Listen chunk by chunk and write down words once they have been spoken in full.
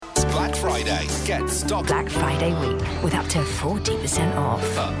Friday. Get stock. Black Friday week with up to 40% off.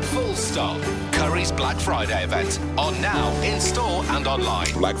 Full stop. Curry's Black Friday event. On now, in store and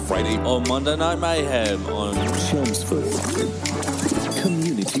online. Black Friday on Monday Night Mayhem on Chelmsford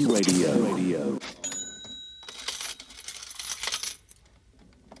Community Radio.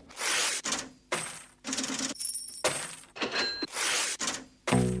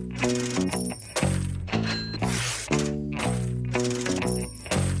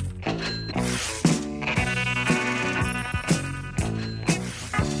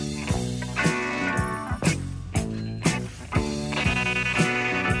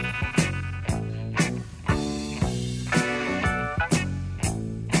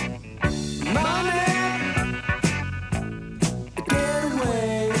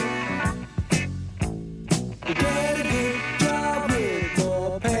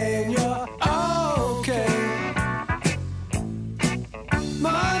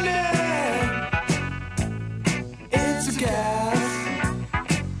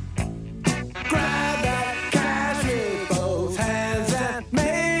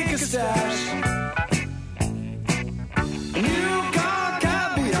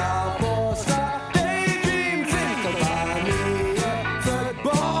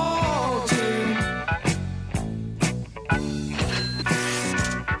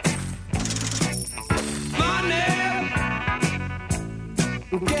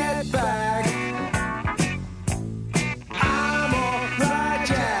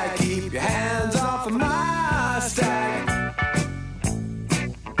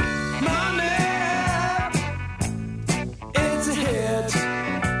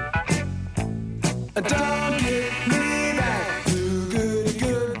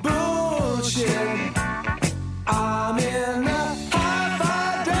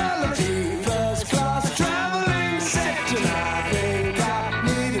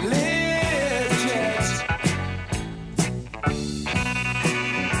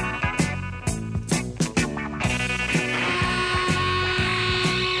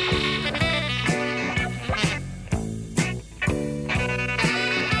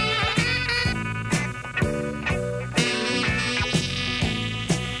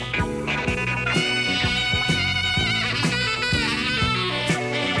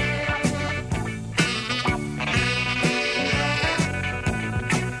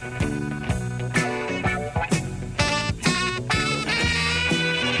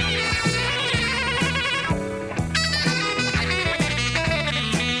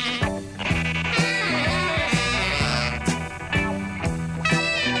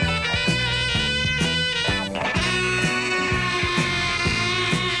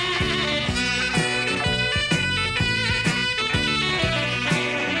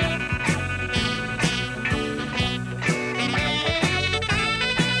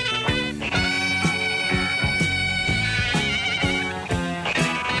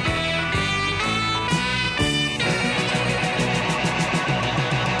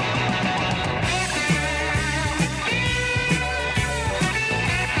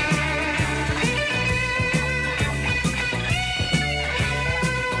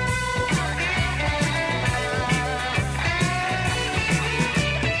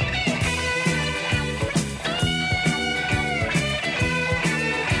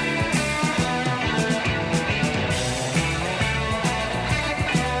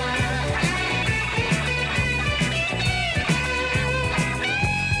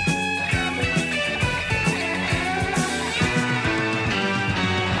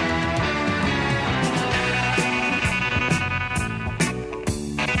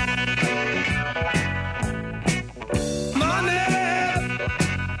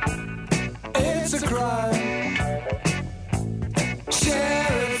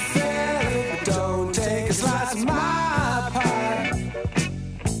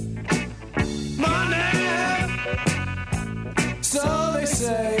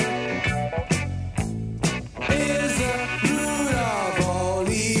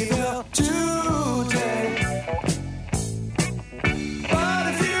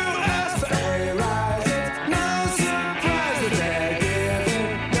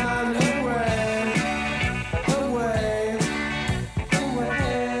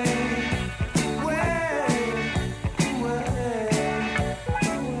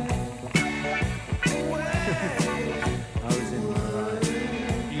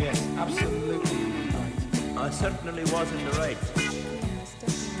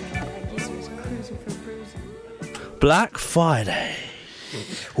 Black Friday.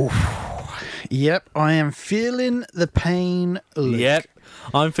 Oof. Yep, I am feeling the pain, Luke. Yep.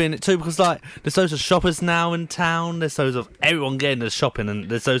 I'm feeling it too because, like, there's loads of shoppers now in town. There's loads of everyone getting the shopping, and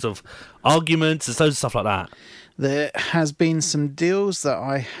there's loads of arguments. There's loads of stuff like that. There has been some deals that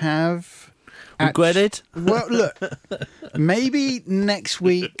I have regretted. Well, look, maybe next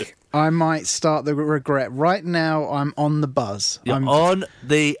week I might start the regret. Right now, I'm on the buzz. You're I'm on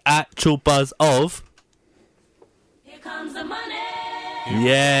the actual buzz of. Here comes the money.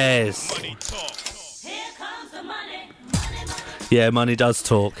 Yes. Money talks. Here comes the money. Yeah, money does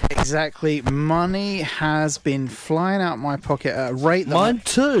talk. Exactly. Money has been flying out my pocket at a rate that Mine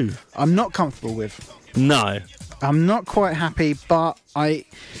too. I'm not comfortable with. No. I'm not quite happy, but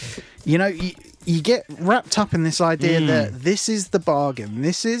you get wrapped up in this idea that this is the bargain.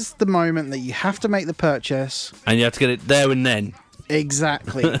 This is the moment that you have to make the purchase. And you have to get it there and then.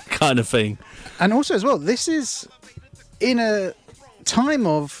 Exactly. Kind of thing. And also as well, this is in a time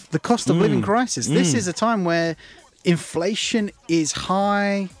of the cost of living crisis. This is a time where inflation is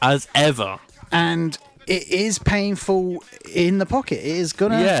high. As ever. And it is painful in the pocket. It is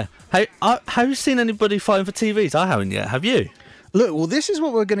gonna... Yeah. Hey, have you seen anybody fighting for TVs? I haven't yet. Have you? Look, well, this is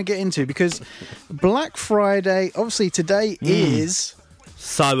what we're going to get into because Black Friday, obviously today is...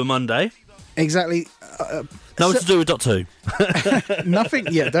 Cyber Monday. Exactly. Nothing to do with Dot 2. Nothing.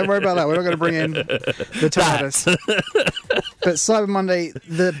 Yeah, don't worry about that. We're not going to bring in the tomatoes. But Cyber Monday,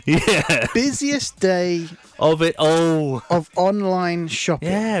 the busiest day of it all. Of online shopping.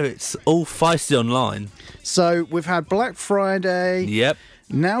 Yeah, it's all feisty online. So we've had Black Friday. Yep.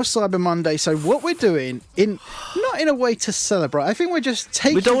 Now Cyber Monday. So what we're doing, not in a way to celebrate. I think we're just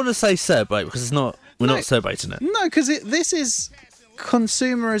taking... We don't want to say celebrate because it's not. We're not celebrating it. No, because this is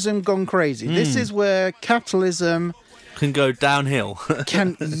consumerism gone crazy. This is where capitalism can go downhill.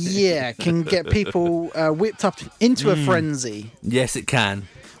 can get people whipped up into a frenzy. Yes, it can.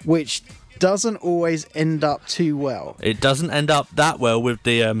 Which doesn't always end up too well. It doesn't end up that well with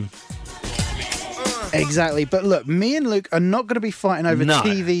the... Exactly. But look, me and Luke are not going to be fighting over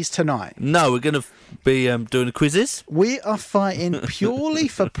TVs tonight. No, we're going to be doing the quizzes. We are fighting purely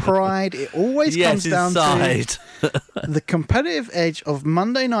for pride. It always comes down to the competitive edge of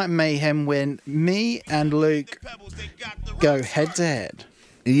Monday Night Mayhem when me and Luke go head to head.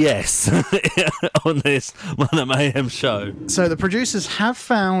 Yes, on this Monday Mayhem show. So the producers have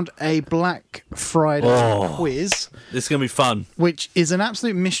found a Black Friday quiz. This is going to be fun. Which is an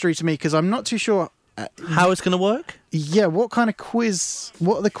absolute mystery to me because I'm not too sure... how it's going to work? Yeah, what kind of quiz?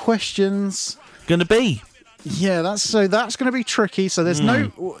 What are the questions going to be? Yeah, that's going to be tricky. So there's no...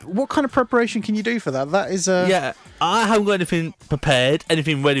 What kind of preparation can you do for that? That is... Yeah, I haven't got anything prepared,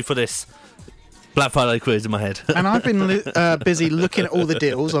 anything ready for this Black Friday quiz in my head. And I've been busy looking at all the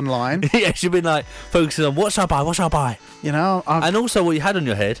deals online. Yes, you've been like focusing on what shall I buy? You know, and also what you had on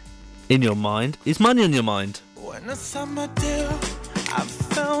your head, in your mind, is money on your mind. When a summer deal, I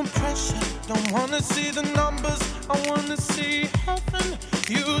felt pressure. Don't wanna see the numbers, I wanna see heaven.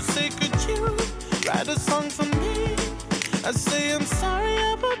 You say, could you write a song for me? I say, I'm sorry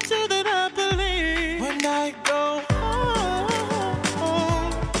about you that I believe. When I go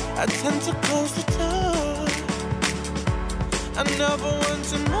home, I tend to close the door. I never want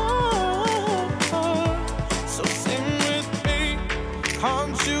to know. So sing with me,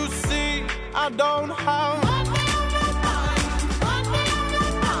 can't you see I don't have I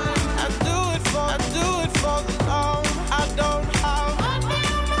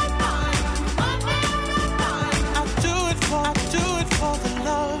do it for the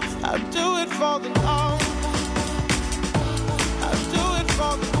love. I do it for the love.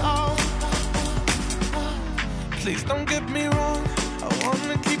 Please don't get me wrong. I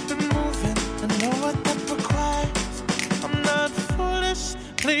wanna keep it moving. I know what that requires. I'm not foolish.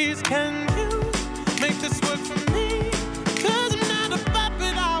 Please can you make this work for me? 'Cause I'm not a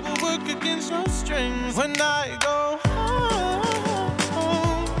puppet. I will work against your strings. When I go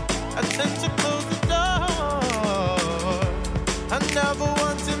home, I tend to close the door. I never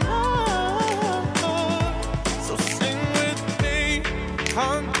want to know. So sing with me.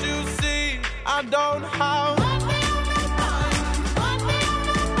 Can't you see I don't have?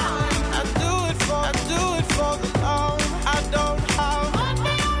 I do it for the love. I don't have. I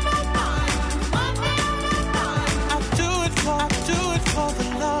do it for the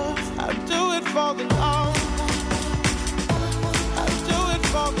love. I do it for the love. I do it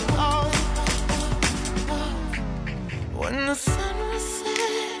for the love. When the sun was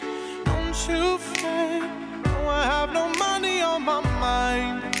set, don't you fret. No, I have no money on my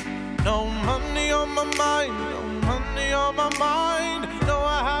mind. No money on my mind. No money on my mind. No,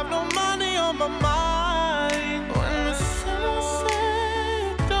 I have no money on my mind. When the sun was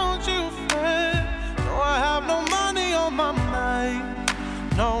set, don't you fret. No, I have no money on my mind.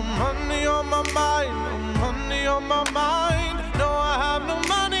 my mind, no money on my mind. No, I have no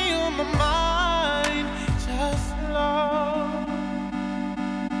money on my mind. Just love.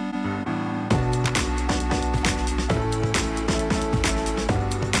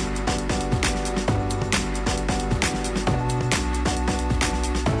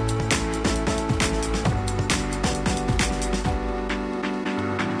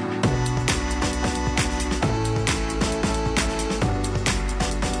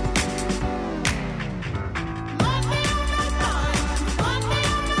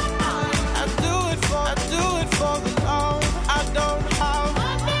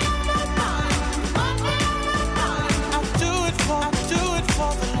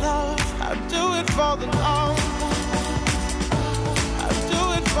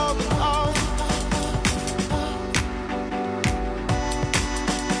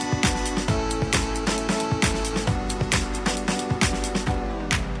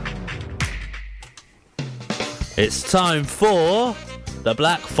 It's time for the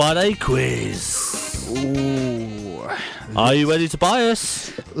Black Friday quiz. Ooh. Are you ready to buy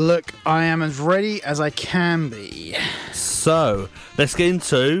us? Look, I am as ready as I can be. So, let's get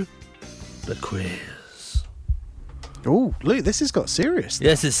into the quiz. Oh, Luke, this has got serious.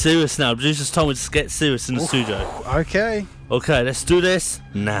 Yes, it's serious now. Producers told me to get serious in the studio. Okay. Okay, let's do this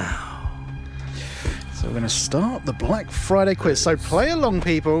now. So we're going to start the Black Friday quiz. So play along,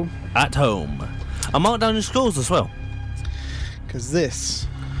 people. At home. And mark down your scores as well. Because this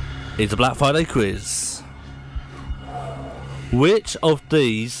is the Black Friday quiz. Which of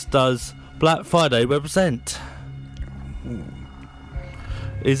these does Black Friday represent?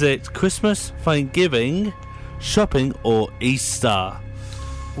 Is it Christmas, Thanksgiving, shopping, or Easter?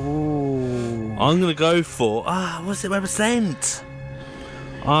 Ooh. I'm going to go for... what's it represent?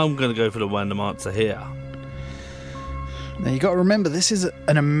 I'm going to go for the random answer here. Now, you got to remember, this is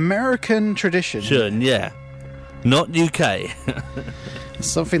an American tradition. Sure, yeah. Not UK.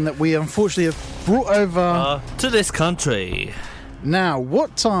 Something that we unfortunately have brought over to this country. Now,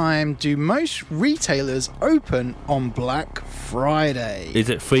 what time do most retailers open on Black Friday? Is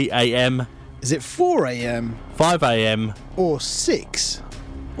it 3 a.m? Is it 4 a.m? 5 a.m? Or 6?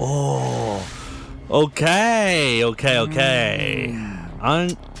 Oh, okay. I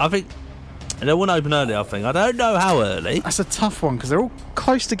think they won't open early, I think. I don't know how early. That's a tough one, because they're all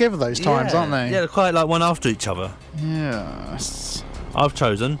close together those times, aren't they? Yeah, they're quite like one after each other. Yes. I've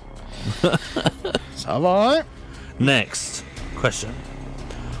chosen. So have I. Next question.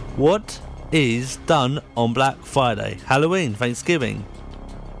 What is done on Black Friday? Halloween, Thanksgiving,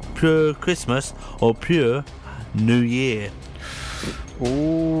 pure Christmas, or pure New Year?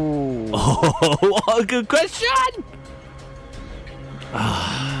 Ooh. Oh, what a good question!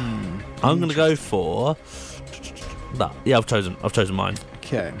 I'm going to go for... that. Yeah, I've chosen mine.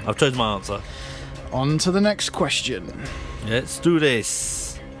 Okay. I've chosen my answer. On to the next question. Let's do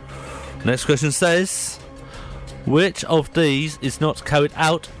this. Next question says... Which of these is not carried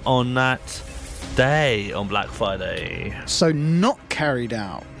out on that day on Black Friday? So not carried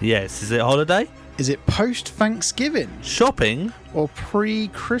out. Yes. Is it a holiday? Is it post-Thanksgiving? Shopping? Or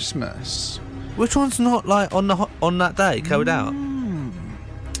pre-Christmas? Which one's not like on that day carried out?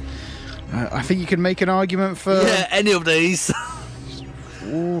 I think you can make an argument for... Yeah, any of these.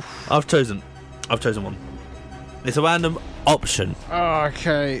 Oof. I've chosen one. It's a random option.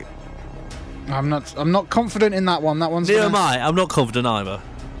 Okay. I'm not confident in that one. That one's Neither am I. I'm not confident either.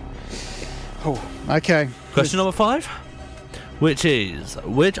 Oh, okay. Question number 5, which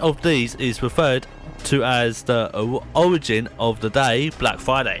of these is referred to as the origin of the day Black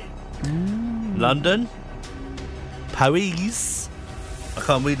Friday? London, Paris. I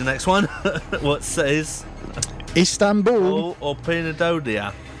can't read the next one. What says? Istanbul or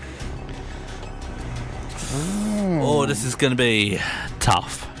Pinadodia. Oh, this is going to be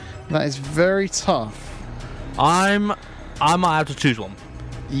tough. That is very tough. I might have to choose one.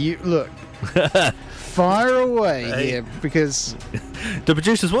 You look. Fire away here, because the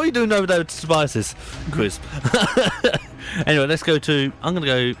producers, what are you doing over there to Tobias's quiz? Anyway, let's go to... I'm going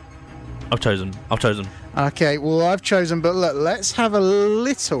to go... I've chosen. Okay, well, I've chosen, but look, let's have a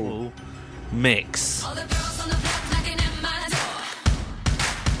little mix. All the girls on the block knocking at my door.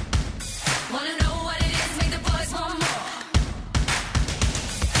 Wanna know what it is, make the boys want more.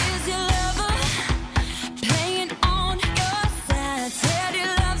 Is your lover playing on your side? Said he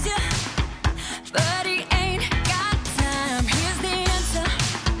loves you, but he ain't got time. Here's the answer.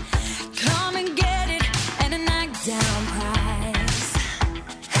 Come and get it, and a knockdown prize.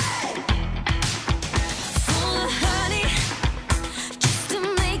 Hey! Full of honey, just to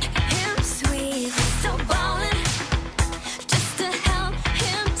make him sweet. So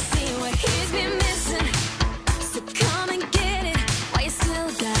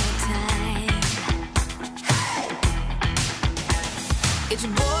Get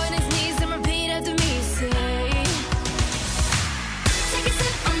your boy on his knees and repeat after me. Say, take a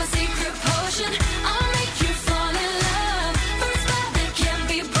sip from my secret potion. I'll make you fall in love. For a spell that can't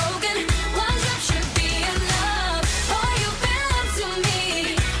be broken. One drop should be enough. Boy, you belong to me.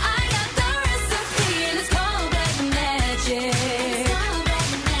 I got the recipe and it's called black magic.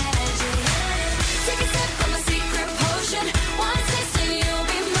 Take a sip from my secret potion. One taste and you'll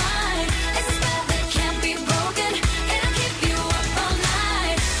be mine. It's a spell that can't be broken. It'll keep you up all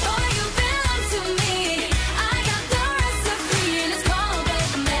night. Boy, you belong to me. I got the recipe and it's called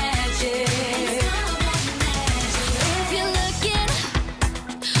black magic. If you're looking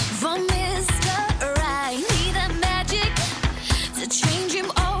for Mr. Right, need that magic to change him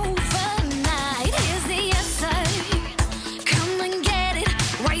overnight. Here's the answer. Come and get it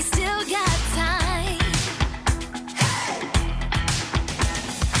while you still got time.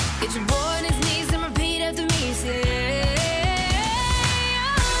 Get your boy on his knees and repeat after me. Say,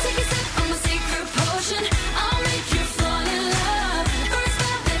 take a sip from my secret potion. I'll make you fall in love. For a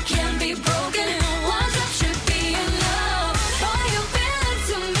spell that can't be broken. One drop should be enough. Boy, you belong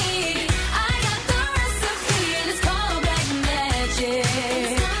to me. I got the recipe and it's called black magic.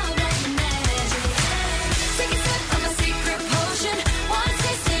 Take a sip from my secret potion. One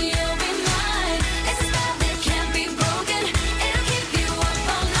taste and you'll be mine. It's a spell that can't be broken. It'll keep you up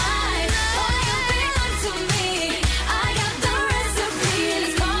all night. Boy, you belong to me. I got the recipe and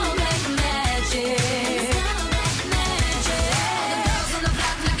it's called black magic. All the girls on the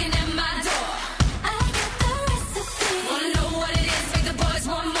block knocking at my door. I got the recipe. Wanna know what it is? Make the boys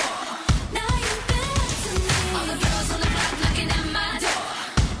want more. Now you belong to me. All the girls on the block knocking at my door.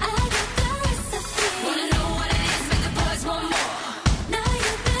 I got the recipe. Wanna know what it is? Make the boys want more. Now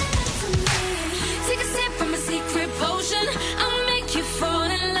you belong to me. Take a sip from a secret potion. I'll make you fall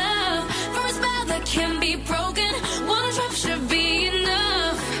in love. For a spell that can be broken. One drop should be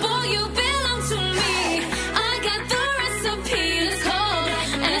enough. Boy, you belong to me. I got the recipe and it's called black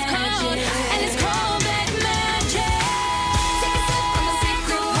magic. Take a sip from a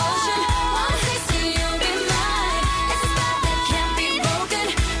secret potion. One taste and you'll be mine. It's a spell that can't be broken.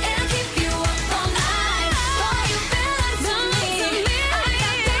 It'll keep you up all night. Boy, you belong to me. I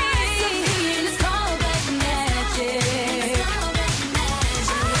got the recipe and it's called black magic.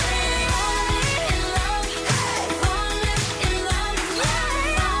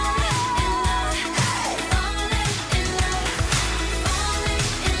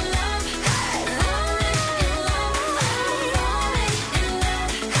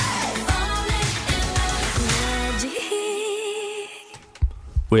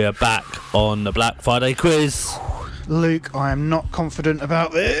 We are back on the Black Friday quiz. Luke, I am not confident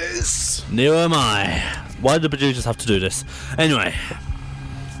about this. Neither am I. Why do the producers have to do this? Anyway,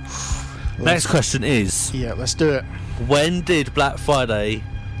 next question is, Yeah, let's do it. when did Black Friday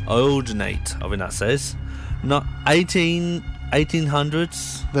originate? I think that says. Not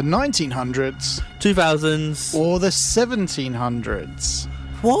 1800s, The 1900s 2000s. or the 1700s?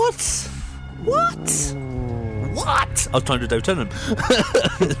 What? What? What? I was trying to do Dave Tennant.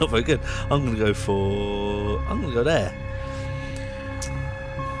 It's not very good. I'm going to go there.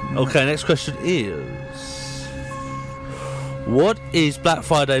 Okay, next question is, what is Black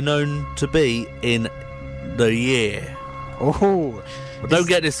Friday known to be in the year? Oh, Well, don't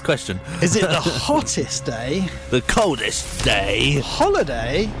get this question. is it the hottest day, The coldest day,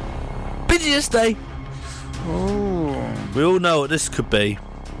 holiday? busiest day. Oh, We all know what this could be.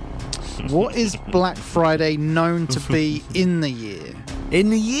 what is Black Friday known to be in the year? In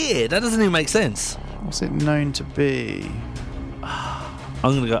the year? That doesn't even make sense. What's it known to be?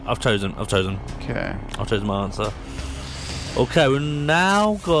 I'm going to go. I've chosen. Okay. I've chosen my answer. Okay, we've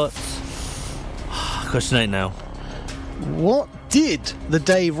now got question 8 now. What did the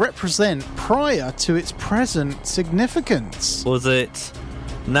day represent prior to its present significance? Was it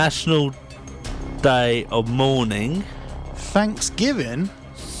National Day of Mourning, Thanksgiving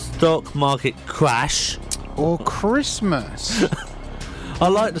stock market crash? or Christmas? I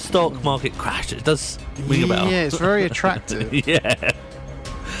like the stock market crash. It does ring a bell. Yeah, it's very attractive. Yeah.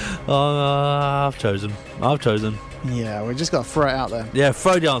 I've chosen. Yeah, we just got to throw it out there. Yeah,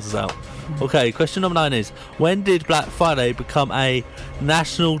 throw the answers out. Okay, question number 9 is, when did Black Friday become a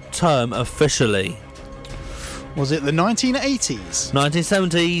national term officially? Was it the 1980s?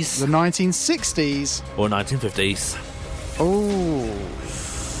 1970s The 1960s? or 1950s? Oh,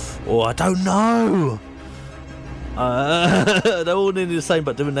 Oh, I don't know. They're all nearly the same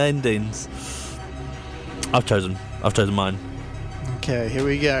but different endings. I've chosen mine. okay, here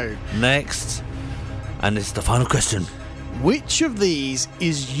we go. Next, and this is the final question. Which of these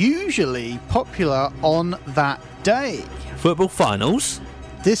is usually popular on that day? Football finals.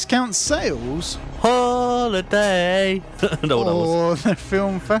 Discount sales Holiday. No, that was. or the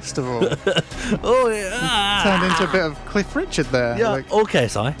film festival? Oh, yeah. Turned into a bit of Cliff Richard there. Yeah, Like- okay,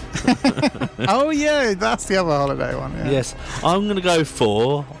 Si. oh yeah, that's the other holiday one. Yeah. Yes, I'm going to go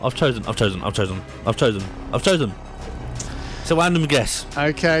for... I've chosen. It's a random guess.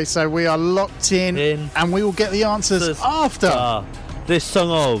 Okay, so we are locked in, and we will get the answers after this song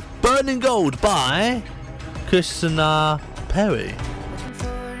of Burning Gold by Christina Perry. Looking for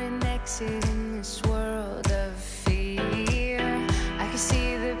an exit in this world of fear. I can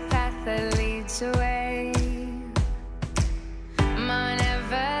see the path that leads away. Mom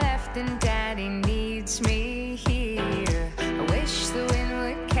never left and Daddy needs me here. I wish the wind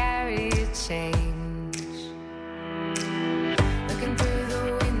would carry a change. Looking through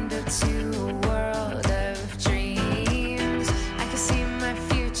the window to a world of dreams. I can see my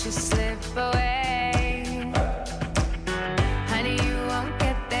future slip away. Honey, you won't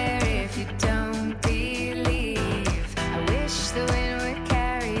get there if you don't believe. I wish the wind would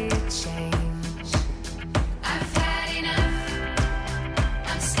carry a change. I've had enough.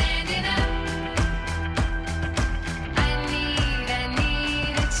 I'm standing up. I need a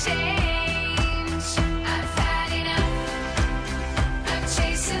change. I've had enough of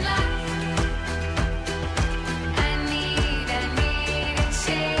chasing life. I need a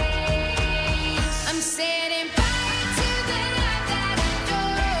change. I'm setting fire to the light that I know.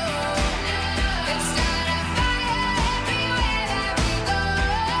 Let's start a fire everywhere that we go.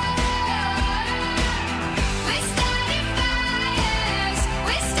 We're starting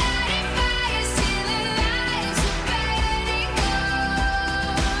fires till the lives are burning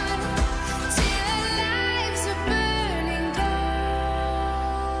gold. Till the lives are burning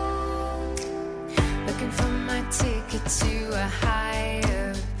gold. Looking for my ticket to a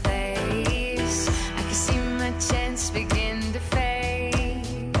higher place. I can see my chance begin to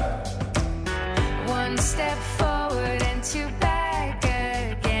fade. One step forward and two back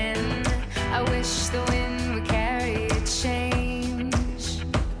again. I wish the wind would carry a change.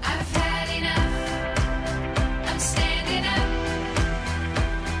 I've had enough. I'm standing up.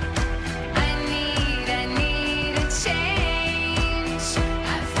 I need a change.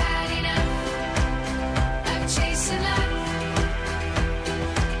 I've had enough of chasing life.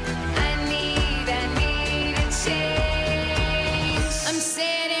 I need a change. I'm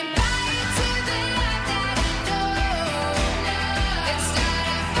setting fire to the light that I know. Let's start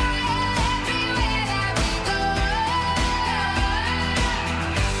a fire everywhere that we go.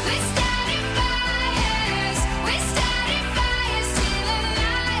 We're starting fires till the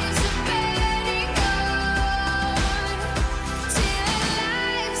lives are burning gold. Till the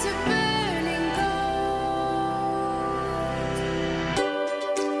lives are burning gold.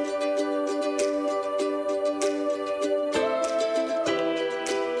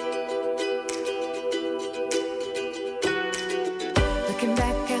 Looking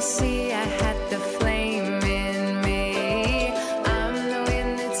back, I see I had the flame in me. I'm the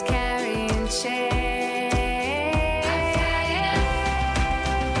wind that's carrying change. I've had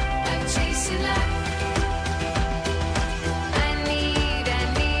enough of chasing life. I need a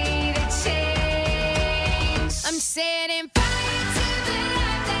change. I'm setting fire to the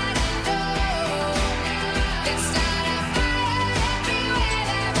light that I know. Let's start a fire everywhere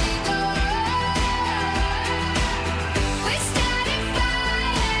that we go. We're starting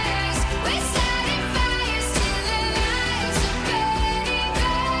fires till the lives are burning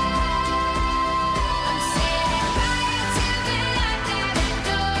gold. I'm setting fire to the light that I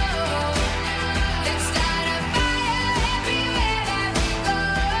know. Let's start a fire everywhere that we go.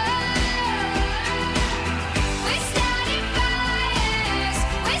 We're starting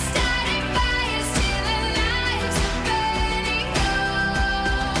fires till the lives are burning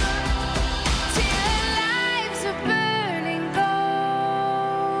gold. Till the lives are burning gold.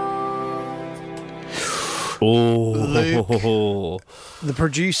 Oh. the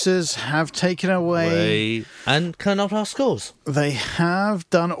producers have taken away. And can I our scores? They have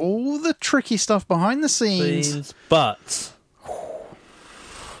done all the tricky stuff behind the scenes. But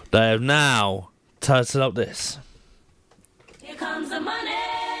they have now titled up this. Here comes the money.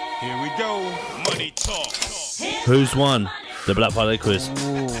 Here we go. Money talk. Who's won the Black Friday quiz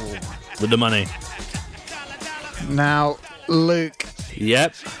with the money? Now, Luke,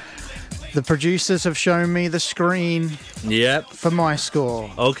 Yep. the producers have shown me the screen Yep. for my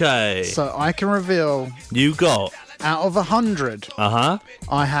score. Okay. So I can reveal, You got. out of 100, Uh huh.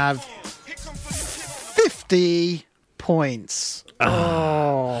 I have 50 points.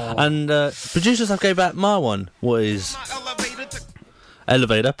 Oh. And producers, I gave back my one. What is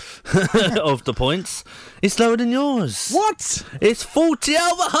elevator of the points? It's lower than yours. What? It's 40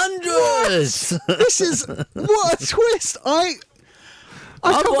 out of 100. This is what a twist. I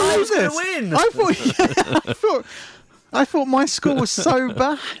can't believe this. Win. I thought my score was so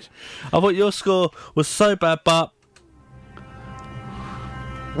bad. I thought your score was so bad, but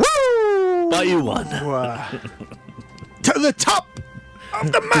Woo! But you won. To the top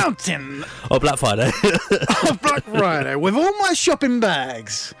of the mountain Oh, Black Friday. of Black Friday with all my shopping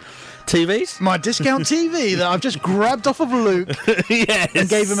bags. TVs? My discount TV that I've just grabbed off of Luke Yes. and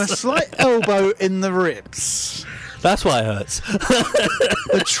gave him a slight elbow in the ribs. That's why it hurts.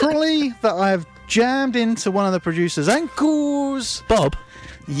 The trolley that I have jammed into one of the producers' ankles. Bob?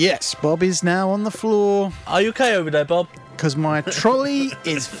 Yes, Bob is now on the floor Are you okay over there, Bob? because my trolley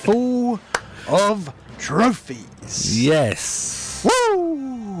is full of trophies. Yes.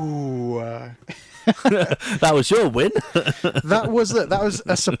 Woo! That was your win. That was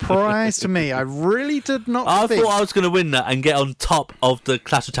a surprise to me. I really did not I think. thought I was going to win that and get on top of the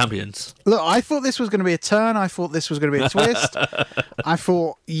Clash of Champions. Look, I thought this was going to be a turn. I thought this was going to be a twist. I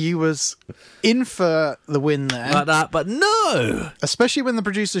thought you was in for the win there. Like that, but no. Especially when the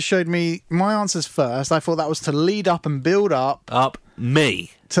producers showed me my answers first. I thought that was to lead up and build up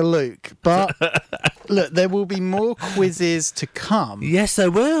me to Luke. But look, there will be more quizzes to come. Yes, I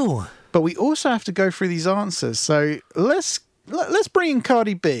will. But we also have to go through these answers. So let's bring in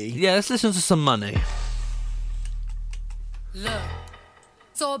Cardi B. Yeah, let's listen to some money. Look,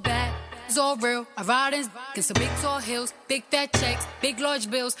 it's all bad, it's all real. I ride in some big tall hills, big fat checks, big large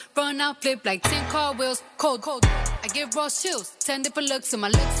bills. Run out, flip like 10 car wheels. Cold, cold. I give raw chills, 10 different looks, and my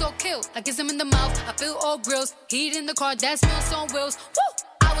lips so kill. I kiss them in the mouth, I feel all grills. Heat in the car, that smells on wheels. Woo!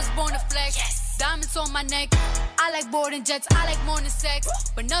 I was born to flex. Yes. Diamonds on my neck. I like more than jets, I like more than sex.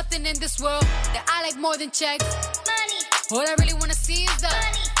 But nothing in this world that I like more than checks. Money. All I really wanna see is the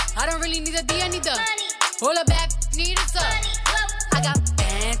money. I don't really need a D, I need the money. All I back need is the money. I got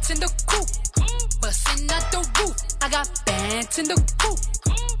bands in the coop, bustin' out the roof. I got bands in the coop.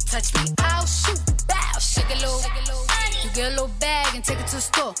 Touch me, I'll shoot. Bow, shake a little. You get a little bag and take it to the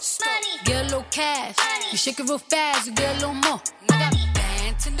store. Get a little cash. You shake it real fast, you get a little more. I got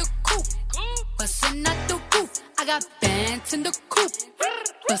bands in the coop, bustin' out the roof. I got bands in the coop,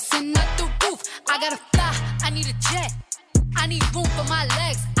 bustin' out the roof. I gotta fly, I need a jet. I need room for my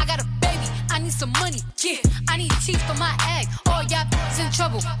legs. I got a baby, I need some money. Yeah, I need teeth for my egg. All y'all b****s in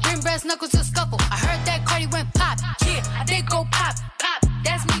trouble. Bring brass knuckles to scuffle. I heard that Cardi went pop. Yeah, I did go pop, pop.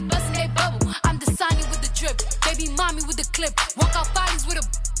 That's me busting that bubble. I'm the Sonny with the drip. Baby mommy with the clip. Walk out bodies with a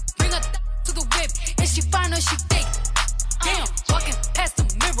bring her to the whip. Is she fine or she thick? Damn, walking past the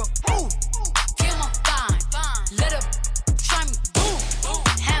mirror. Ooh, damn, I'm fine. Let her try me. Boom,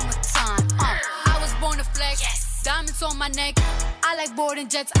 hammer time. I was born to flex. Yes. Diamonds on my neck. I like more than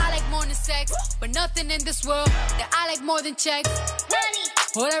jets. I like more than sex. But nothing in this world that I like more than checks. Money.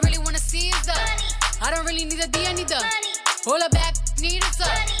 All I really wanna see is the money. I don't really need a D, I need the money. All I back need is the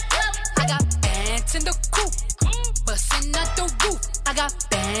money. I got bands in the coop, bustin' out the roof. I got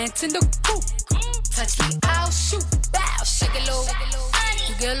bands in the coop. Touch me, I'll shoot. Bow, shake a little.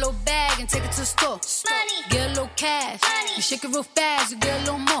 You get a little bag and take it to the store. Get a little cash. You shake it real fast, you get a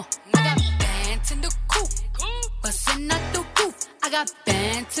little more. I got bands in the coop, bustin' out the roof. I got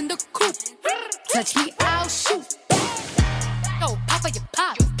bands in the coop. Touch me, I'll shoot. Yo, Papa, you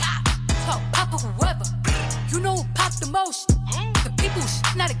pop. Yo, Papa, whoever. You know who pops the most? The people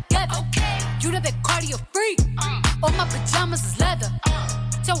who not together. You know that cardio free. All my pajamas is leather.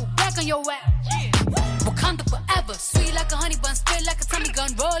 So back on your ass. Wakanda forever. Sweet like a honey bun, spit like a Tommy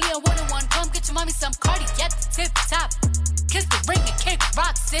gun. Rolling on 1-on-1. Come get your mommy some Cardi at the tip top. Kiss the ring and kick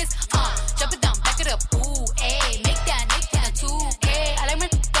rock, sis. Jump it down, back it up. Ooh, ayy. Make that 2K. I like my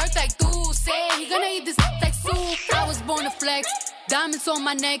dark like do say. He gonna eat this like soup. I was born to flex. Diamonds on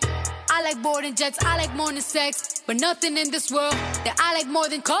my neck. I like more than jets. I like more than sex. But nothing in this world that I like more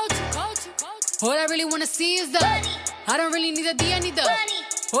than culture. All I really wanna see is the money. I don't really need a D, I need the money.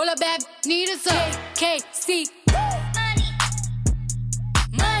 All I back need is a KC. Money.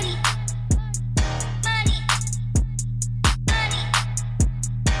 Money. Money. Money.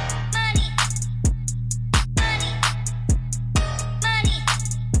 Money. Money. Money.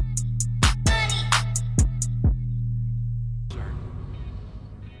 Money.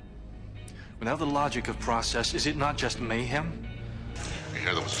 Without the logic of process, is it not just mayhem? I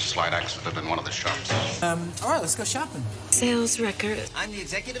hear there was a slight accident in one of the shops. All right, let's go shopping. Sales record. I'm the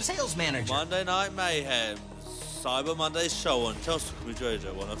executive sales manager. Monday Night Mayhem. Cyber Monday's show on Chelsea Community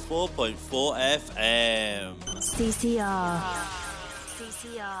Radio 104.4 FM. CCR.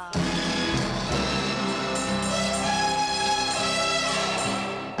 CCR.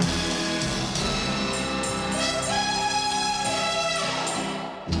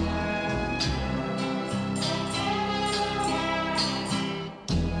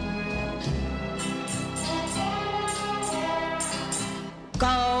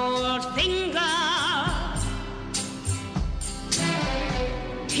 Goldfinger,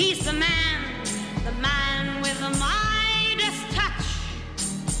 he's the man with the Midas touch,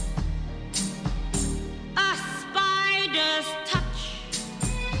 a spider's touch,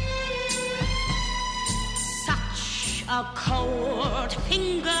 such a cold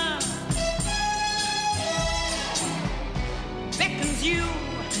finger beckons you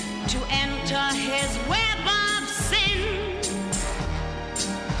to enter his web of sin.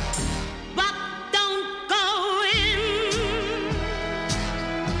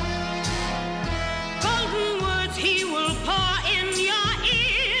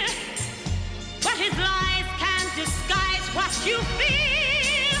 You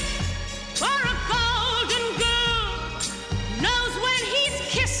feel for a golden girl knows when he's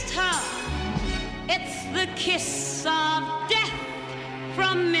kissed her. It's the kiss of death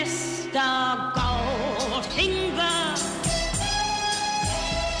from Mr. Goldfinger.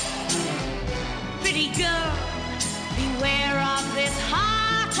 Pretty girl, beware of this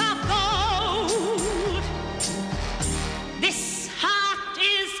heart of gold. This heart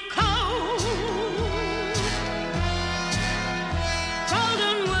is cold.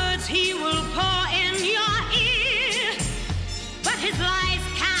 He will pour in your ear, but his lies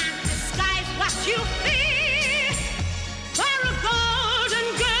can't disguise what you feel. For a golden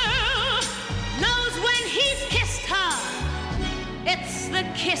girl knows when he's kissed her. It's the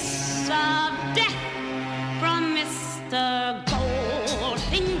kiss of death from Mr.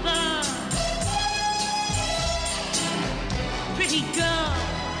 Goldfinger. Pretty girl,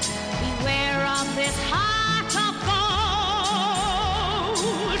 beware of this heart of gold.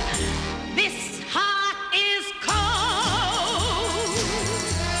 This heart is cold.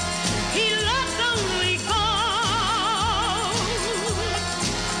 He loves only gold.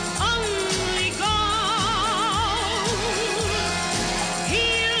 Only gold. He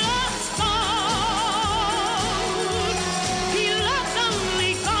loves gold. He loves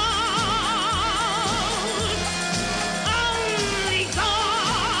only gold. Only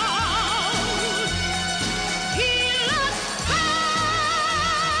gold. He loves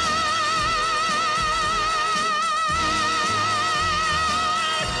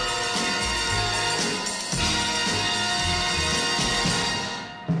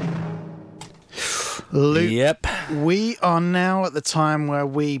Luke, Yep. we are now at the time where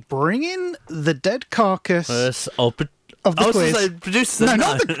we bring in the dead carcass of the quiz. Producer.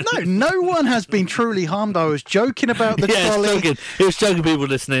 No one has been truly harmed. I was joking about the trolley. Joking. He was joking, people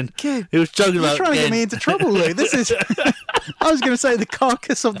listening. He was joking about. You're trying to get me into trouble, Luke. This is. I was going to say the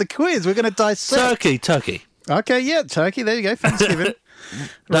carcass of the quiz. We're going to dissect. Turkey. Okay, yeah, turkey. There you go. Thanksgiving.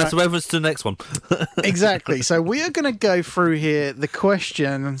 That's a reference to the next one. Exactly. So we are going to go through here the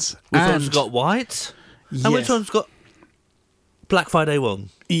questions. Which one's got white? Yes. And which one's got Black Friday one?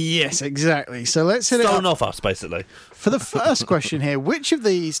 Yes, exactly. So let's hit it Stolen up. off us, basically. For the first question here, which of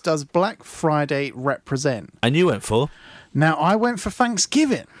these does Black Friday represent? And you went for? Now, I went for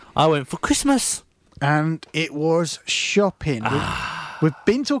Thanksgiving. I went for Christmas. And it was shopping. We've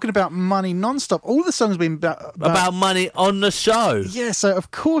been talking about money non-stop. All the songs have been about money on the show. Yeah, so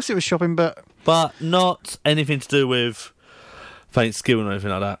of course it was shopping, but not anything to do with Thanksgiving or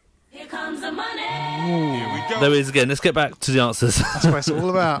anything like that. Here comes the money. Here we go. There it is again. Let's get back to the answers. That's what it's all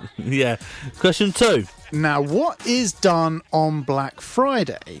about. Yeah. Question 2. Now, what is done on Black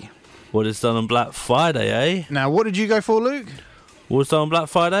Friday? What is done on Black Friday, eh? Now, what did you go for, Luke? What's done on Black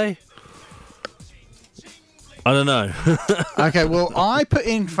Friday? I don't know. Okay, well, I put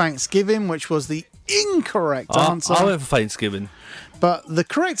in Thanksgiving, which was the incorrect answer. I went for Thanksgiving. But the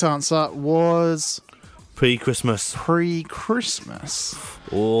correct answer was... Pre-Christmas. Pre-Christmas.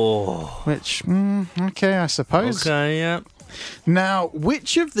 Oh. Which, okay, I suppose. Okay, yeah. Now,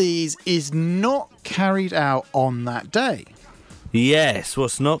 which of these is not carried out on that day? Yes,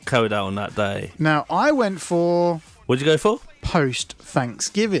 what's not carried out on that day? Now, I went for... What'd you go for?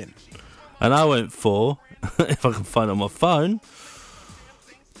 Post-Thanksgiving. And I went for, if I can find it on my phone...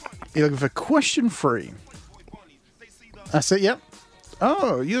 You're looking for question 3. That's it, yep.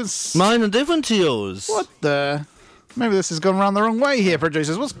 Oh, yours... Mine are different to yours. What the... Maybe this has gone around the wrong way here,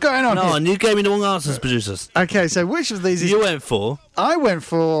 producers. What's going on here? No, and you gave me the wrong answers, producers. Okay, so which of these is... You went for... I went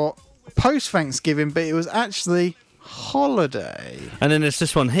for post-Thanksgiving, but it was actually holiday. And then there's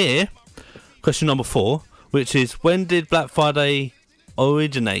this one here, question number 4, which is, when did Black Friday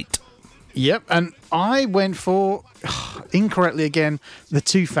originate? Yep, and I went for, incorrectly again, the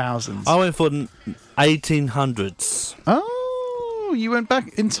 2000s. I went for 1800s. Oh, you went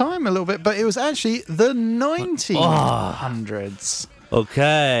back in time a little bit, but it was actually the 1900s.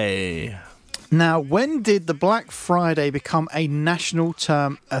 Okay. Now, when did the Black Friday become a national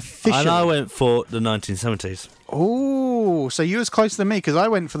term officially? And I went for the 1970s. Oh, so you was closer than me because I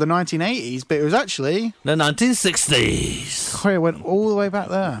went for the 1980s, but it was actually the 1960s. Oh, it went all the way back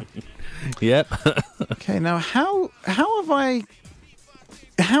there. Yep. Okay, now how have I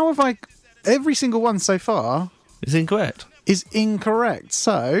every single one so far is incorrect.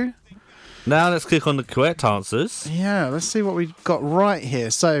 So now let's click on the correct answers. Yeah, let's see what we've got right here.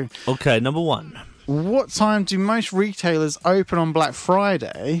 So okay, number 1. What time do most retailers open on Black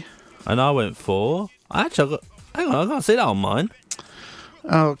Friday? And I went for actually hang on, I can't see that on mine.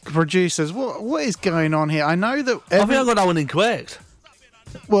 Oh, producers, what is going on here? I know that I think I got that one incorrect.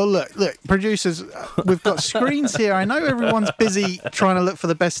 Well, look, producers, we've got screens here. I know everyone's busy trying to look for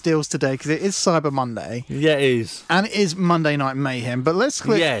the best deals today because it is Cyber Monday. Yeah, it is. And it is Monday Night Mayhem. But let's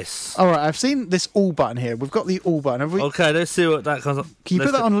click. Yes. All right, I've seen this all button here. We've got the all button. Have we? Okay, let's see what that comes up. Can you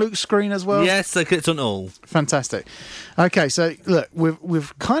put that on Luke's screen as well? Yes, I clicked on all. Fantastic. Okay, so look,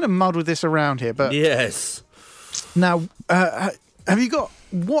 we've kind of muddled this around here, but yes. Now, have you got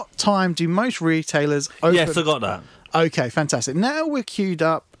what time do most retailers open? Yes, I got that. Okay, fantastic. Now we're queued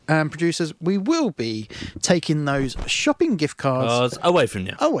up, producers. We will be taking those shopping gift cards away from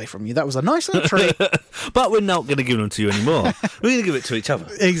you. Away from you. That was a nice little treat. But we're not going to give them to you anymore. We're going to give it to each other.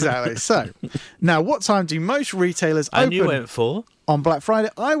 Exactly. So, now what time do most retailers open? And you went for? On Black Friday,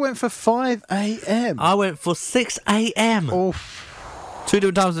 I went for 5 a.m. I went for 6 a.m. Oh. 2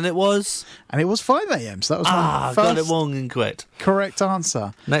 different times than it was. And it was 5 a.m. So that was my got it wrong and correct. Correct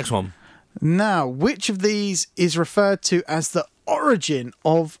answer. Next one. Now, which of these is referred to as the origin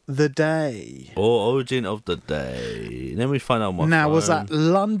of the day? Or origin of the day. Then we find out what. Now, was that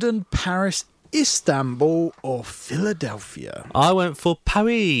London, Paris, Istanbul, or Philadelphia? I went for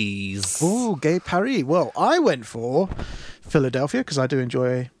Paris. Oh, gay Paris. Well, I went for Philadelphia because I do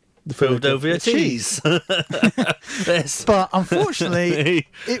enjoy the Philadelphia cheese. Yes. But unfortunately,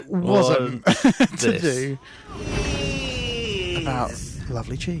 it wasn't to do about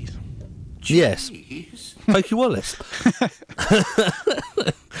lovely cheese. Yes. Pokey Wallace.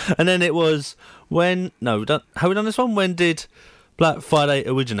 And then it was when... No, have we done this one? When did Black Friday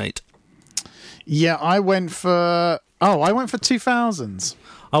originate? Yeah, I went for 2000s.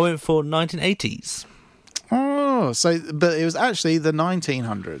 I went for 1980s. Oh, but it was actually the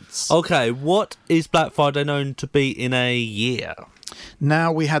 1900s. Okay, what is Black Friday known to be in a year?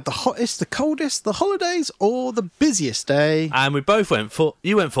 Now, we had the hottest, the coldest, the holidays, or the busiest day. And we both went for...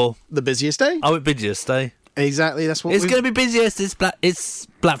 You went for... The busiest day? I went busiest day. Exactly, that's what it's going to be busiest. It's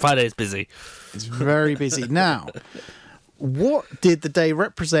Black Friday is busy. It's very busy. Now, what did the day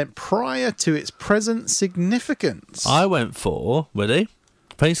represent prior to its present significance? I went for... Ready?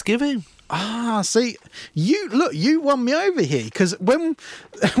 Thanksgiving. Ah, see, you won me over here because when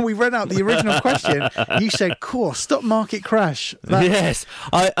we read out the original question, you said, "Cool, stock market crash." Yes,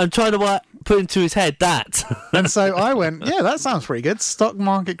 I'm trying to put into his head that, and so I went, "Yeah, that sounds pretty good." Stock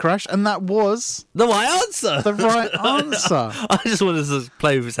market crash, and that was the right answer. The right answer. I just wanted to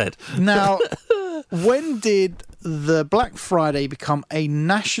play with his head. Now, when did the Black Friday become a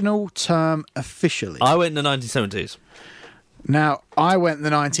national term officially? I went in the 1970s. Now, I went in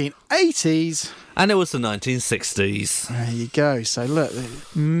the 1980s. And it was the 1960s. There you go. So, look,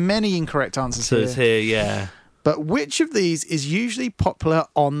 many incorrect answers here. It's here, yeah. But which of these is usually popular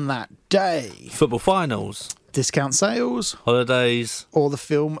on that day? Football finals. Discount sales. Holidays. Or the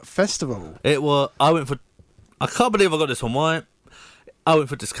film festival. I can't believe I got this one right. I went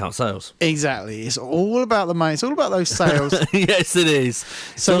for discount sales. Exactly. It's all about the money. It's all about those sales. Yes, it is.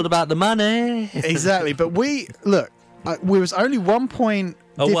 It's all about the money. Exactly. But we was only 1 point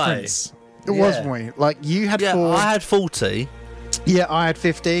difference. It wasn't we? Like you had 4. I had 40. Yeah, I had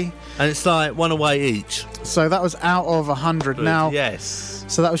 50. And it's like one away each. So that was out of 100 now. Yes.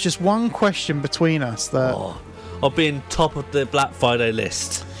 So that was just one question between us. Of being top of the Black Friday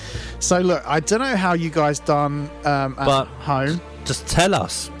list. So look, I don't know how you guys done at home. Just tell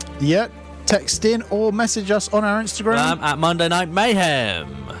us. Yeah. Text in or message us on our Instagram. At Monday Night Mayhem.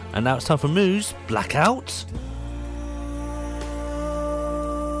 And now it's time for Moo's Blackout.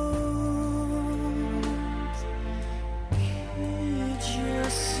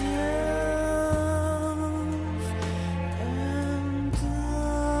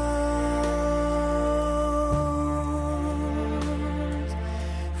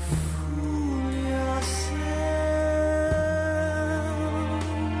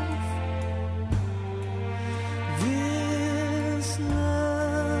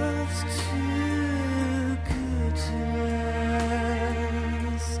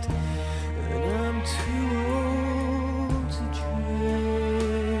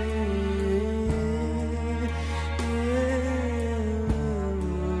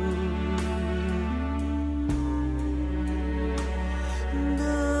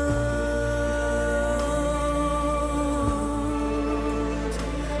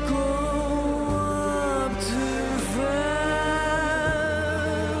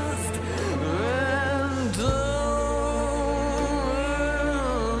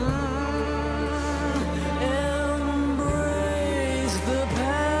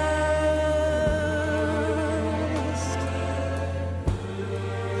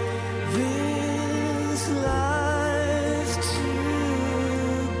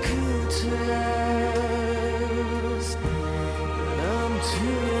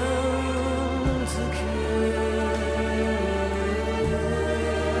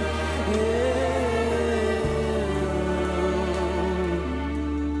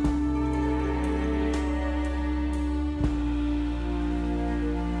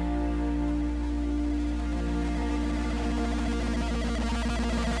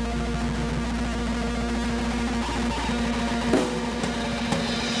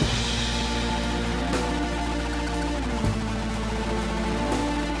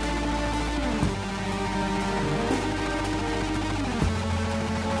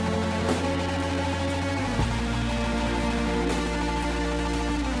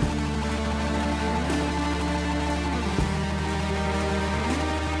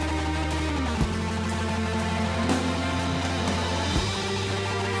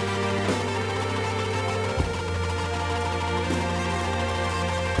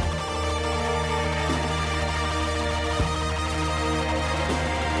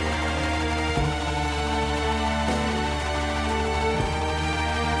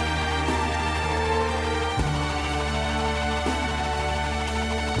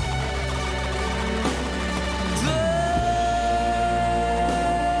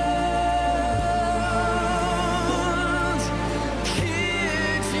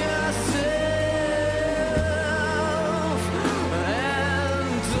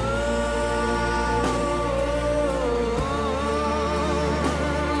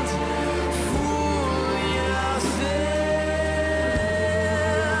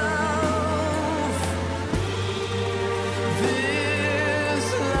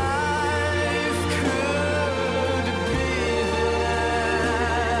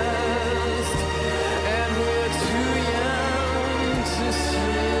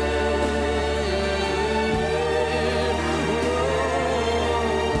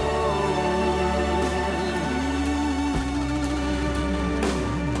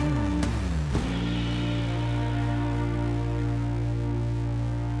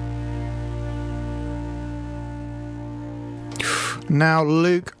 Now,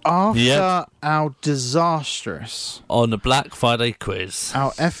 Luke, after our disastrous on the Black Friday quiz,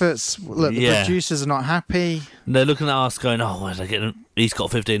 our efforts, look, the producers are not happy. They're looking at us going, "Oh, why are they getting? He's got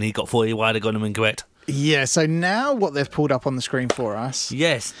 15, he got 40. Why are they got him incorrect?" Yeah. So now, what they've pulled up on the screen for us,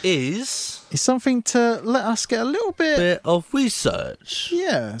 is something to let us get a little bit of research.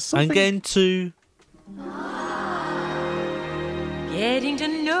 Yeah. Something... And getting to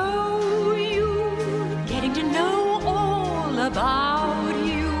know you, getting to know all about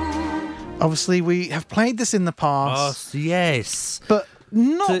you. Obviously, we have played this in the past. Yes. But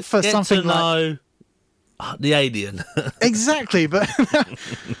not for something like the alien. Exactly, but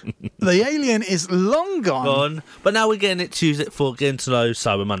the alien is long gone. But now we're getting it to use it for getting to know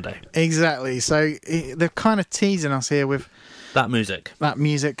Cyber Monday. Exactly. So they're kind of teasing us here with that music.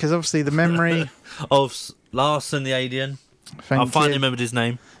 Because obviously the memory of Lars and the alien. I finally remembered his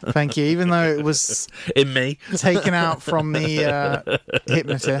name. Thank you, even though it was in me taken out from the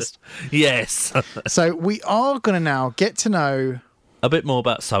hypnotist. Yes. So we are going to now get to know a bit more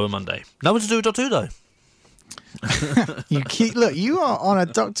about Cyber Monday. No one to do with Doctor Who though. You are on a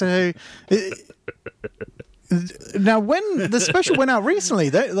Doctor Who. Now, when the special went out recently,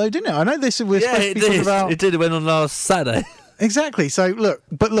 though, didn't it? I know this was supposed to be talking about. It did. It went on last Saturday. Exactly. So look,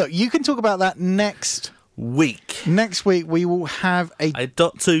 you can talk about that next week. Next week we will have a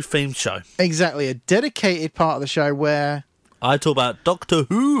Doctor Who themed show. Exactly, a dedicated part of the show where I talk about Doctor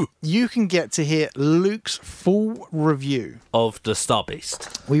Who. You can get to hear Luke's full review of the Star Beast.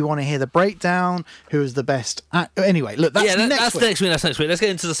 We want to hear the breakdown. Who is the best? Anyway, look, that's next week. That's next week. Let's get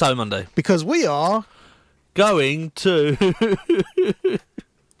into the Cyber Monday because we are going to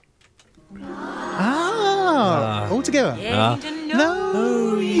all together.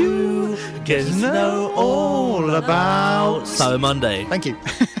 Know you, get to know all about Cyber Monday. Thank you.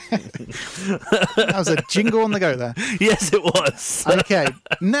 That was a jingle on the go there. Yes, it was. Okay,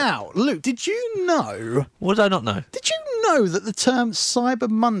 now, Luke, did you know... What did I not know? Did you know that the term Cyber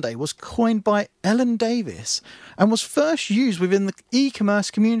Monday was coined by Ellen Davis and was first used within the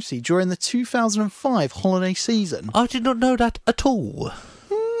e-commerce community during the 2005 holiday season? I did not know that at all.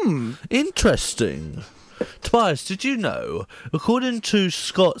 Interesting. Tobias, did you know, according to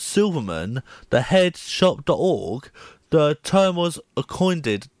Scott Silverman, the head shop.org, the term was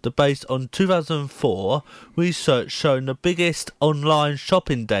coined based on 2004 research showing the biggest online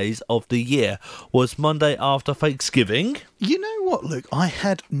shopping days of the year was Monday after Thanksgiving? You know what, Luke? I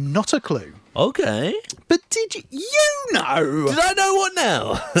had not a clue. Okay. But did you know? Did I know what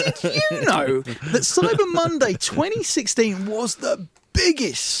now? Did you know that Cyber Monday 2016 was the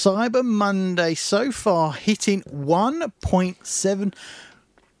biggest Cyber Monday so far, hitting $1.7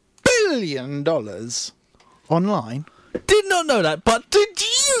 billion online? Did not know that, but did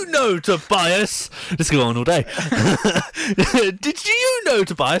you know, Tobias? Let's go on all day. Did you know,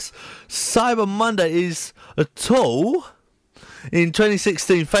 Tobias, Cyber Monday is a tool in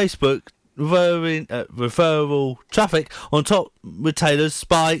 2016 Facebook referral traffic on top retailers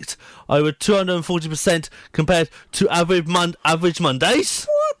spiked over 240% compared to average Mondays.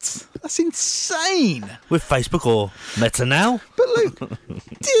 What? That's insane. With Facebook or Meta now. But Luke,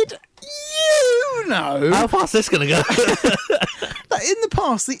 did you know how fast is this going to go? That in the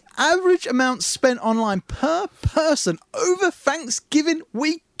past, the average amount spent online per person over Thanksgiving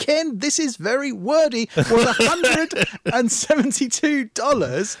weekend, this is very wordy, was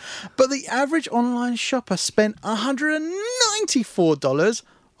 $172, but the average online shopper spent $194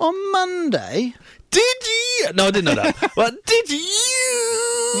 on Monday. Did you? No, I didn't know that. But did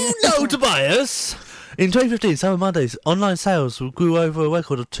you know, Tobias? In 2015, Cyber Monday's online sales grew over a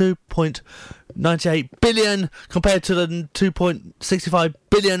record of 2.98 billion compared to the 2.65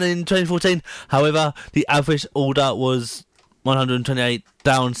 billion in 2014. However, the average order was 128,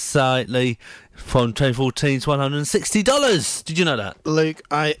 down slightly from 2014's $160. Did you know that? Luke,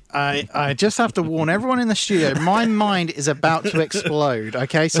 I just have to warn everyone in the studio, my mind is about to explode,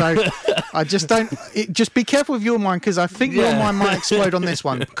 okay? So I just just be careful with your mind, because I think your mind might explode on this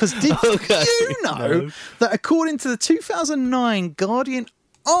one. Because did you know that according to the 2009 Guardian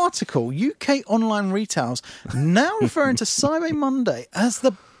article, UK online retailers now referring to Cyber Monday as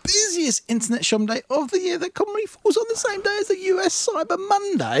the busiest internet shopping day of the year that commonly falls on the same day as the US Cyber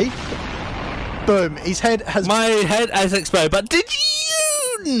Monday. Boom, my head has exploded. But did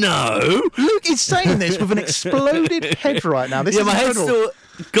you know? Luke is saying this with an exploded head right now. This is my incredible. head's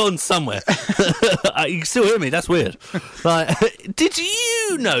still gone somewhere. You can still hear me, that's weird. Did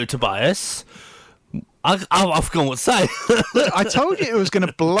you know, Tobias? I've forgotten what to say. Look, I told you it was going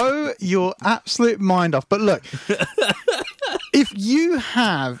to blow your absolute mind off. But look, if you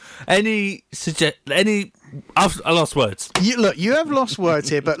have any I lost words. You have lost words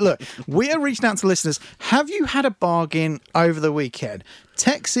here, but look, we are reaching out to listeners. Have you had a bargain over the weekend?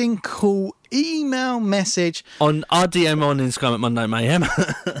 Texting, call, email, message. On our DM on Instagram at Monday Mayhem.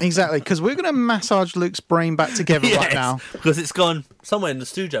 Exactly, because we're going to massage Luke's brain back together right now. Because it's gone somewhere in the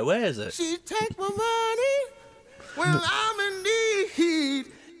studio. Where is it? She take my money when I'm in need.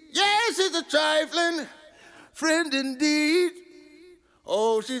 Yes, she's a trifling friend indeed.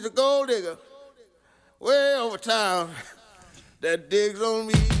 Oh, she's a gold digger way over town that digs on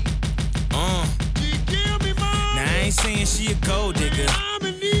me. She give me money. Now I ain't saying she a gold digger,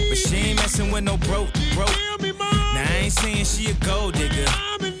 but she ain't messing with no broke. Now I ain't saying she a gold digger,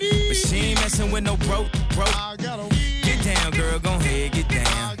 but she ain't messing with no broke. Get down, girl, gon' ahead, get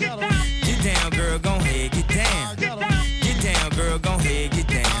down. Get down, girl, gon' ahead, get down. Get down, girl, gon' ahead, get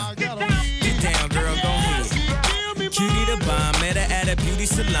down. Get down, girl, gon' ahead. Cutie the bomb, met her at a beauty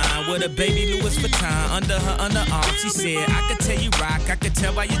salon with a baby Louis Vuitton under her underarm. She said, I could tell you rock, I could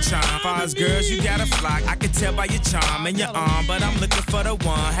tell by your charm. Far as girls, you got a flock, I could tell by your charm and your arm. But I'm looking for the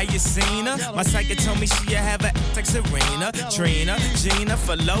one, have you seen her? My psychic told me she'll have a like Serena, Trina, Gina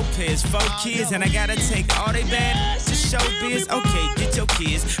for Lopez, 4 kids. And I gotta take all they bad to show biz. Okay, get your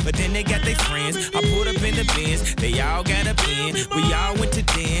kids, but then they got their friends. I pulled up in the Benz, they all got a bin. We all went to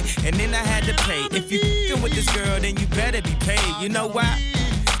den, and then I had to pay. If you f***ing with this girl, then you better be paid. You know why?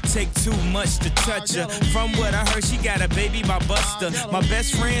 Take too much to touch her. From what I heard, she got a baby by Buster. My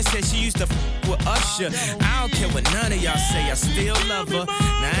best friend said she used to f with Usher. I don't care what none of y'all say, I still love her.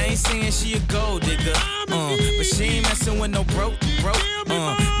 Now I ain't saying she a gold digger, but she ain't messing with no broke.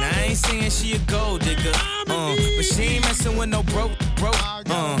 Now I ain't saying she a gold digger, but she ain't messing with no broke.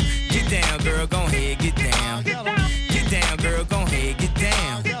 Get down, girl, gon' ahead, get down. Get down, girl, gon' ahead, get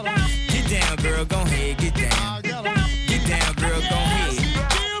down. Get down, girl, gon' ahead, get down. Get down, girl, gon' ahead.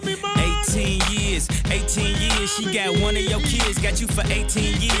 18 years, she got one of your kids, got you for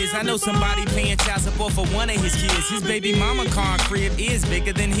 18 years. I know somebody paying child support for one of his kids. His baby mama car crib is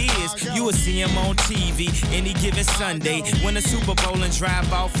bigger than his. You will see him on TV any given Sunday. Win a Super Bowl and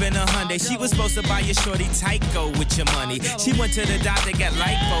drive off in a Hyundai. She was supposed to buy your shorty Tyco with your money. She went to the doctor, got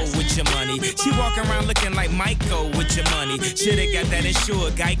lipo with your money. She walk around looking like Michael with your money. Shoulda got that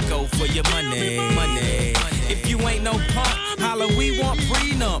insured Geico for your money. If you ain't no punk, holla, we want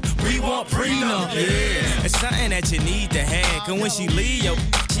prenup. We want prenup, yeah. It's something that you need to have. Cause when she leave,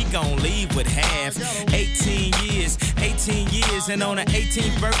 she gon' leave with half. 18 years, and on her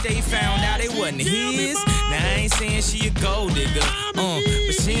 18th birthday, found out it wasn't his. Now I ain't saying she a gold digger, but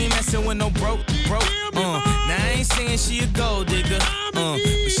she ain't messing with no broke. Now I ain't saying she a gold digger, but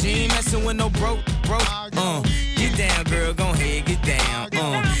she ain't messing with no broke. Get down, girl, gon' ahead, get down.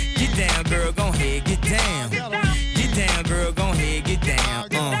 Get down, girl, gon' ahead, get down. Get down, girl, gon' ahead, get down.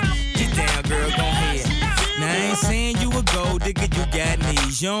 Get down, girl, gon' ahead. Now I ain't saying you a gold digger, you got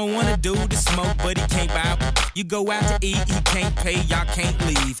knees. You don't wanna do the smoke, but he can't buy. You go out to eat, he can't pay, y'all can't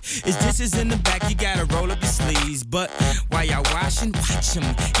leave. His dishes in the back, you gotta roll up your sleeves. But while y'all washing, watch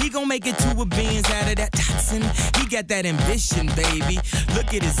him. He gon' make it to a beans out of that Datsun. He got that ambition, baby.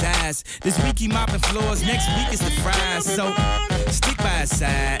 Look at his eyes. This week he mopping floors, next week is the fries. So stick by his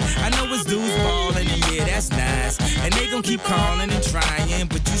side. I know his dudes ballin', and yeah, that's nice. And they gon' keep calling and trying,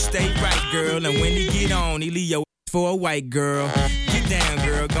 but you stay right, girl. And when he get on, he leave your for a white girl. Get down,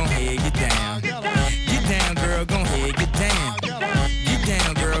 girl, gon' ahead, get down. Get down, girl, gon' ahead, get down. Get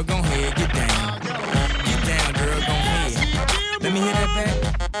down, girl, gon' ahead, get down. Get down, girl, gon' ahead. Let me hear that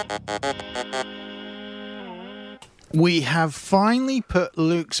back. We have finally put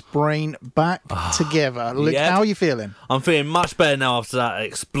Luke's brain back together. Luke, how are you feeling? I'm feeling much better now after that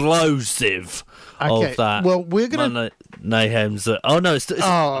explosive of that. Well, we're going to... Mayhem's... oh, no.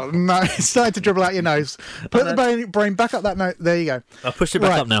 Oh, no. It's starting to dribble out your nose. Put the brain back up that nose. There you go. I'll push it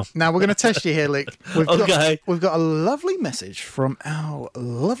back up now. Now, we're going to test you here, Luke. We've got a lovely message from our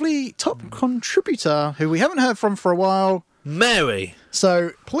lovely top contributor who we haven't heard from for a while. Mary. So,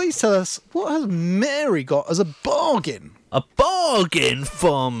 please tell us, what has Mary got as a bargain? A bargain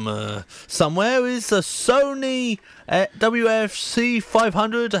from somewhere is a Sony WFC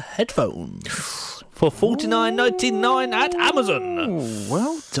 500 headphones for $49.99 at Amazon. Oh,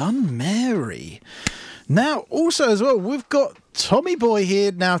 well done, Mary. Now, also as well, we've got Tommy Boy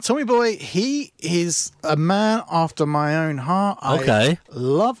here. Now, Tommy Boy, he is a man after my own heart. Okay.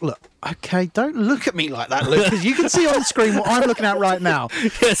 Look. Okay, don't look at me like that, Luke, because you can see on screen what I'm looking at right now.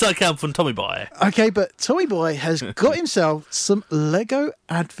 Yes, I can, from Tommy Boy. Okay, but Tommy Boy has got himself some Lego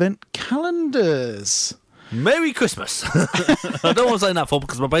Advent calendars. Merry Christmas. I don't want to say that for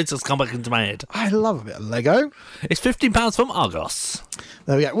because my brain's just come back into my head. I love a bit of Lego. It's £15 from Argos.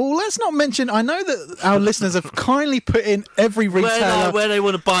 There we go. Well, let's not mention, I know that our listeners have kindly put in every retailer. Where they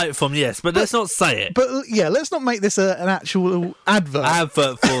want to buy it from, yes, but let's not say it. But yeah, let's not make this an actual advert.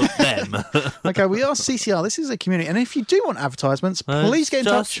 Advert for them. Okay, we are CCR. This is a community. And if you do want advertisements, please get in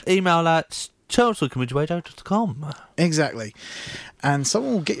touch. Just email at charleswoodcommunityradio.com. Exactly. And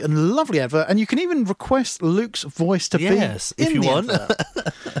someone will get a lovely advert, and you can even request Luke's voice to be in if you the want.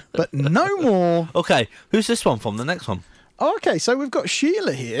 advert. But no more. Okay, who's this one from? The next one. Oh, okay, so we've got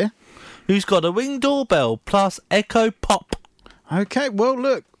Sheila here. Who's got a Ring doorbell plus Echo Pop. Okay, well,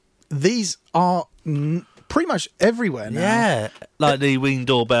 look, these are pretty much everywhere now. Yeah, like the Ring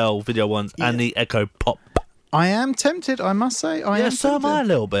doorbell video ones and the Echo Pop. I am tempted, I must say. I am so am I a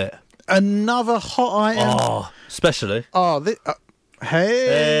little bit. Another hot item. Oh, especially. Oh, hey,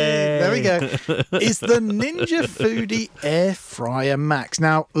 there we go. It's the Ninja Foodie Air Fryer Max.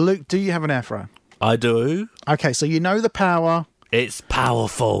 Now, Luke, do you have an air fryer? I do. Okay, so you know the power. It's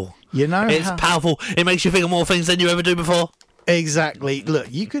powerful. You know it's powerful. It makes you think of more things than you ever do before. Exactly. Look,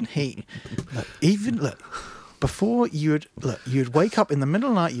 you can heat. Before you'd wake up in the middle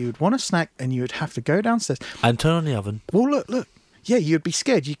of the night, you'd want a snack, and you'd have to go downstairs and turn on the oven. Well, look. Yeah, you'd be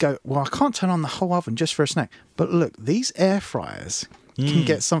scared. You'd go, well, I can't turn on the whole oven just for a snack. But look, these air fryers can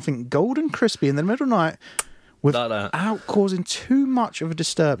get something golden crispy in the middle of the night without causing too much of a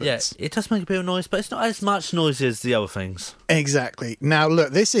disturbance. Yeah, it does make a bit of noise, but it's not as much noise as the other things. Exactly. Now,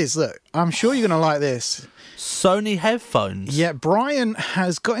 look, I'm sure you're going to like this. Sony headphones. Yeah, Brian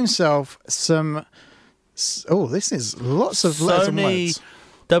has got himself some... Oh, this is lots of letters and words.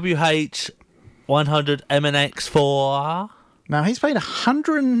 Sony WH-100 MNX for... Now, he's paid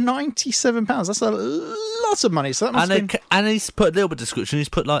 £197. That's a lot of money. So that must and he's put a little bit of description. He's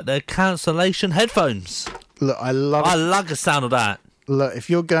put like their cancellation headphones. Look, I love the sound of that. Look, if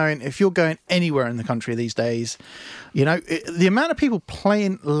you're going anywhere in the country these days, you know, the amount of people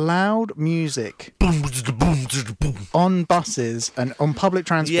playing loud music on buses and on public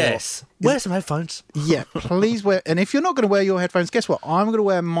transport. Yes. Wear some headphones. Yeah, please wear. And if you're not going to wear your headphones, guess what? I'm going to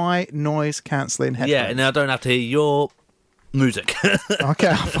wear my noise cancelling headphones. Yeah, and I don't have to hear your music. Okay,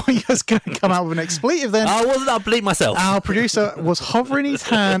 I thought you was going to come out with an expletive then. I wasn't. I bleep myself. Our producer was hovering his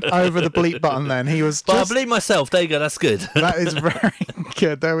hand over the bleep button then. He was I bleep myself. There you go. That's good. That is very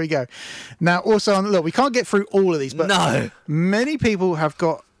good. There we go. Now, also, look, we can't get through all of these, but many people have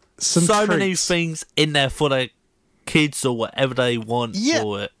got so many things in there for their kids or whatever they want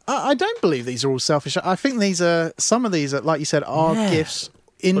for it. I don't believe these are all selfish. I think some of these are, like you said, are gifts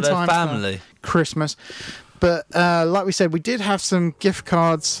in for time their family. For Christmas. But like we said, we did have some gift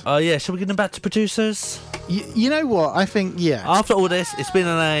cards. Oh, yeah. Shall we get them back to producers? You know what? I think, After all this, it's been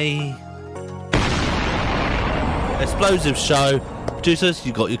an explosive show. Producers,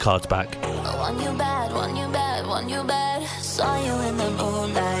 you got your cards back. Want you bad, want you bad, want you bad. Saw you in the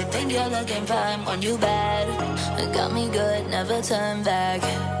moonlight, think you're looking fine. Want you bad, it got me good, never turn back.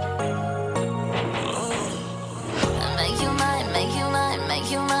 Make you mine, make you mine,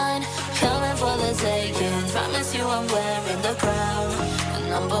 make you mine. Coming for the taking. Promise you I'm wearing the crown. And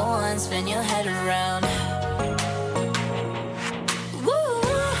number one, spin your head around. Woo!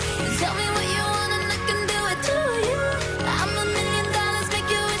 Tell me what you want and I can do it to you. I'm $1 million, make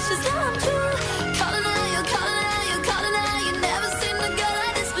your wishes come true. Calling out, you calling out, you calling out. You never seen a girl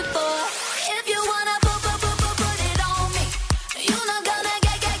like this before. If you wanna put it on me, you not gonna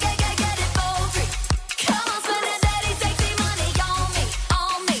get it for free. Come on, spend that daddy sexy money on me,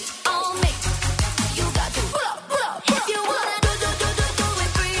 on me, on me. You got to pull up. If you wanna do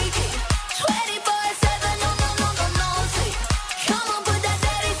it freaky. 24/7, no sleep. Come on, put that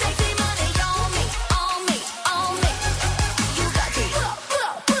daddy sexy money on me, on me, on me. You got to pull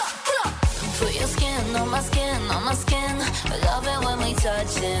up. Put your skin on my skin, on my skin. Love it when we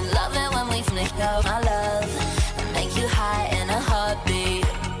touching, love it when we flick out. I